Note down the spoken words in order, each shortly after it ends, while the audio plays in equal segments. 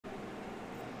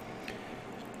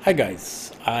Hi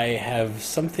guys, I have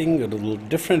something a little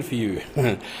different for you.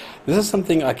 This is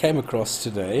something I came across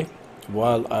today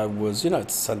while I was,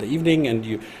 it's Sunday evening and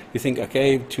you think,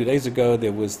 okay, 2 days ago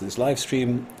there was this live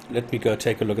stream, let me go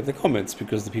take a look at the comments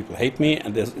because the people hate me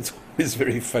and it's always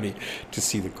very funny to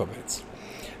see the comments.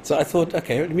 So I thought,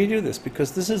 okay, let me do this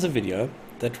because this is a video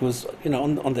that was,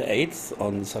 on the 8th,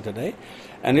 on Saturday,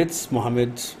 and it's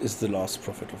Muhammad is the last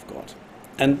prophet of God.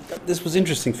 And this was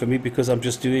interesting for me because I'm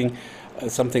just doing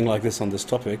something like this on this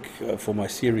topic for my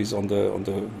series on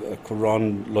the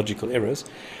Qur'an logical errors.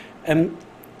 And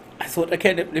I thought,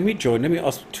 okay, let me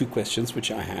ask 2 questions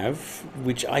which I have,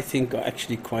 which I think are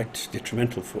actually quite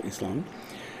detrimental for Islam.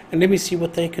 And let me see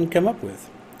what they can come up with.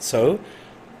 So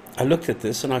I looked at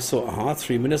this and I saw,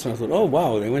 3 minutes, and I thought, oh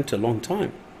wow, they went a long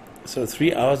time. So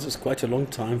 3 hours is quite a long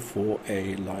time for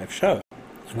a live show.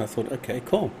 And I thought, okay,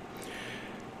 cool.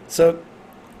 So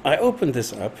I opened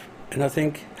this up and I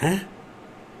think,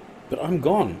 but I'm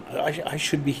gone. I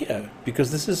should be here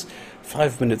because this is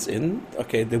 5 minutes in.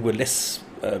 Okay, there were less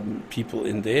people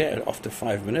in there after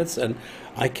 5 minutes, and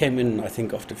I came in, I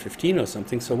think, after 15 or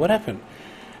something. So what happened?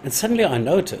 And suddenly I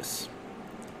notice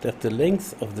that the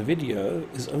length of the video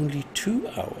is only 2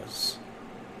 hours.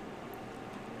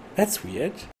 That's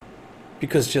weird,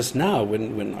 because just now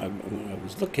when I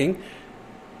was looking,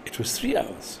 it was 3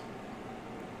 hours.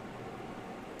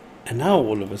 And now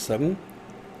all of a sudden,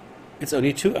 it's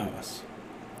only 2 hours.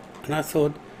 And I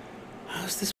thought, how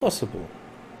is this possible?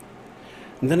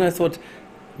 And then I thought,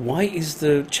 why is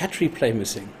the chat replay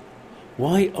missing?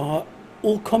 Why are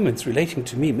all comments relating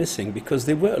to me missing? Because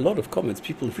there were a lot of comments.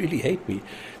 People really hate me.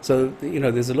 So,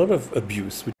 there's a lot of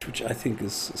abuse, which I think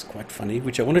is quite funny,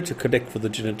 which I wanted to collect for the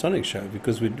Jinn&Tonic show,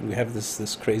 because we have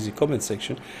this crazy comment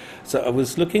section. So I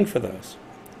was looking for those.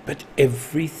 But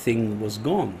everything was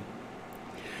gone.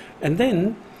 And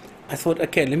then I thought,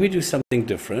 okay, let me do something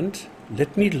different.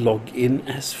 Let me log in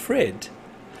as Fred.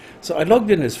 So I logged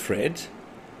in as Fred.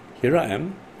 Here I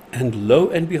am. And lo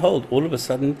and behold, all of a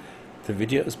sudden, the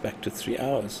video is back to 3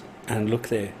 hours. And look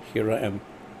there, here I am.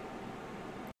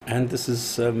 And this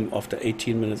is after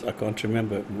 18 minutes. I can't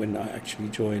remember when I actually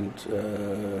joined.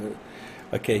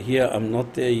 Okay, here I'm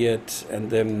not there yet.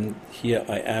 And then here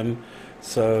I am.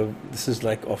 So this is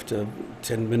like after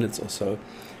 10 minutes or so.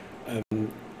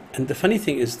 And the funny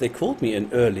thing is, they called me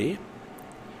in early,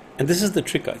 and this is the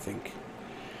trick, I think.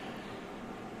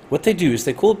 What they do is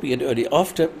they called me in early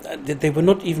after they were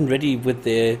not even ready with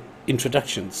their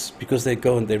introductions, because they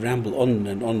go and they ramble on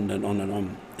and on and on and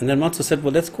on. And then Matzah said,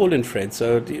 well, let's call in Fred.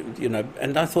 So,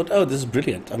 and I thought, oh, this is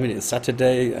brilliant. I mean, it's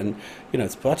Saturday and,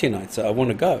 it's party night, so I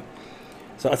want to go.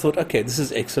 So I thought, okay, this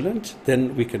is excellent.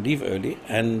 Then we can leave early.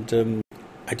 And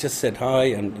I just said hi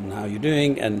and how are you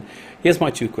doing? And here's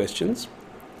my 2 questions.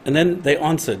 And then they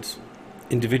answered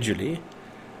individually,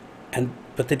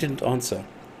 but they didn't answer.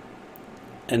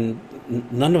 And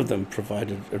none of them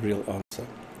provided a real answer.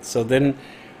 So then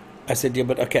I said, yeah,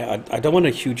 but okay, I don't want a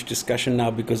huge discussion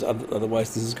now, because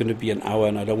otherwise this is going to be an hour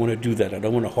and I don't want to do that. I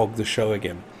don't want to hog the show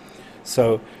again.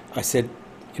 So I said,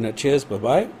 cheers,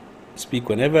 bye-bye, speak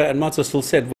whenever. And Matzah still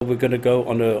said, well, we're going to go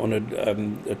on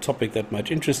a topic that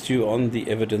might interest you, on the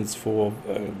evidence for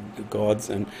the gods.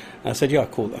 And I said, yeah,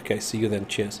 cool, okay, see you then,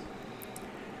 cheers.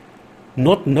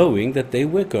 Not knowing that they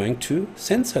were going to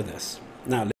censor this.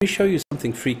 Now, let me show you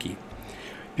something freaky.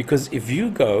 Because if you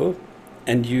go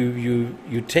and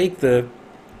you take the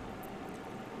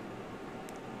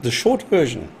short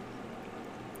version,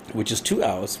 which is 2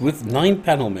 hours, with 9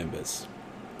 panel members,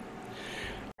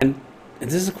 and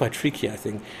this is quite tricky, I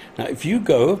think. Now, if you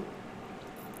go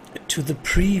to the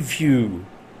preview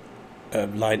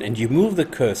line and you move the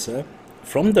cursor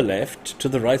from the left to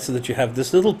the right so that you have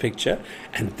this little picture,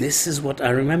 and this is what I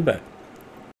remember.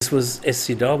 This was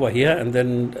SCDawah here, and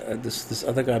then this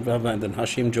other guy, blah, blah, and then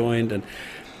Hashim joined. And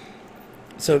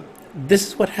so this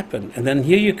is what happened. And then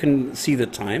here you can see the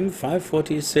time,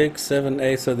 5:46, 7,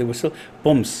 8, so there were still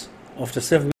bombs. After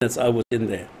 7 minutes, I was in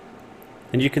there.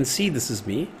 And you can see this is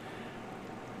me,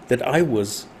 that I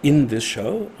was in this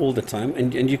show all the time,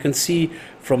 and you can see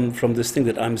from this thing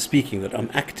that I'm speaking, that I'm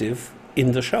active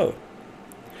in the show.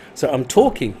 So I'm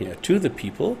talking here to the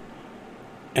people,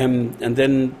 and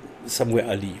then somewhere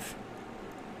I leave.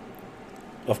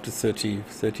 After 30,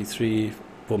 33,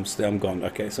 boom, there I'm gone.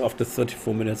 Okay, so after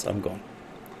 34 minutes, I'm gone.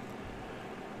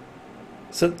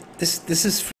 So this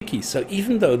is freaky. So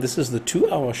even though this is the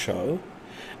 2-hour show,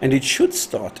 and it should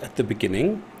start at the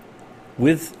beginning,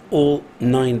 with all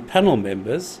 9 panel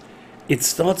members, it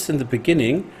starts in the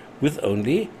beginning with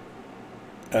only,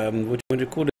 what do you want to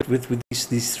call it, with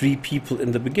these 3 people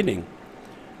in the beginning.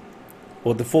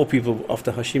 or the 4 people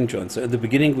after Hashim joined. So at the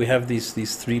beginning we have these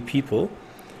 3 people.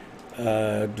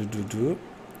 I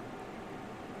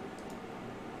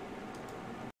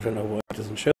don't know why it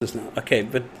doesn't show this now. Okay,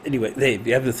 but anyway, there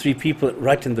we have the 3 people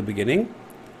right in the beginning.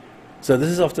 So this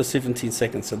is after 17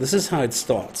 seconds. So this is how it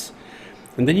starts.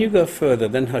 And then you go further,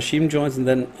 then Hashim joins, and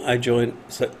then I join.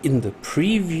 So in the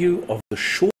preview of the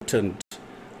shortened,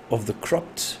 of the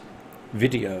cropped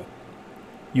video,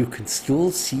 you can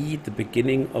still see the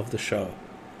beginning of the show.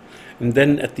 And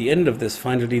then at the end of this,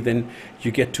 finally, then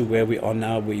you get to where we are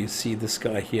now, where you see this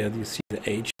guy here, you see the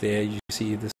age there, you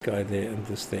see this guy there, and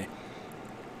this there.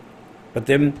 But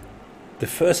then the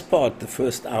first part, the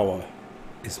first hour,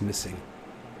 is missing.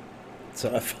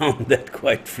 So I found that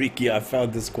quite freaky. I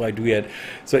found this quite weird.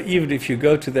 So even if you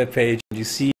go to that page and you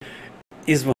see,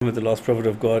 is Muhammad the last prophet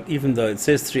of God, even though it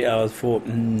says 3 hours, 4,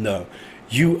 no.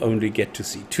 You only get to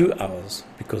see 2 hours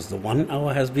because the 1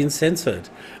 hour has been censored.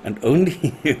 And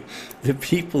only the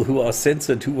people who are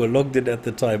censored, who were logged in at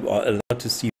the time, are allowed to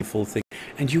see the full thing.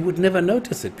 And you would never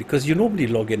notice it because you normally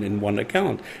log in one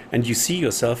account and you see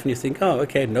yourself and you think, oh,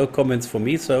 okay, no comments for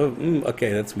me, so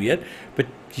okay, that's weird. But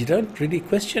you don't really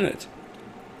question it.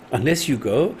 Unless you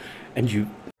go and you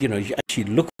actually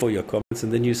look for your comments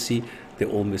and then you see they're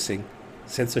all missing.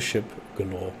 Censorship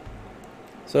galore.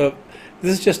 So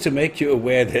this is just to make you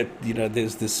aware that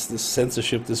there's this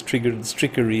censorship, this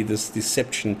trickery, this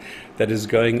deception that is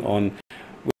going on,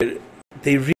 where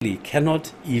they really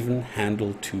cannot even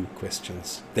handle 2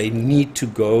 questions. They need to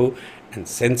go and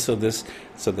censor this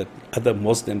so that other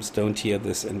Muslims don't hear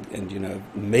this and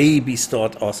maybe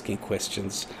start asking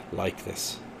questions like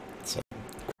this. So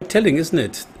quite telling, isn't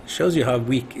it? Shows you how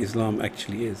weak Islam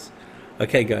actually is.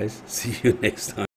 Okay guys, see you next time.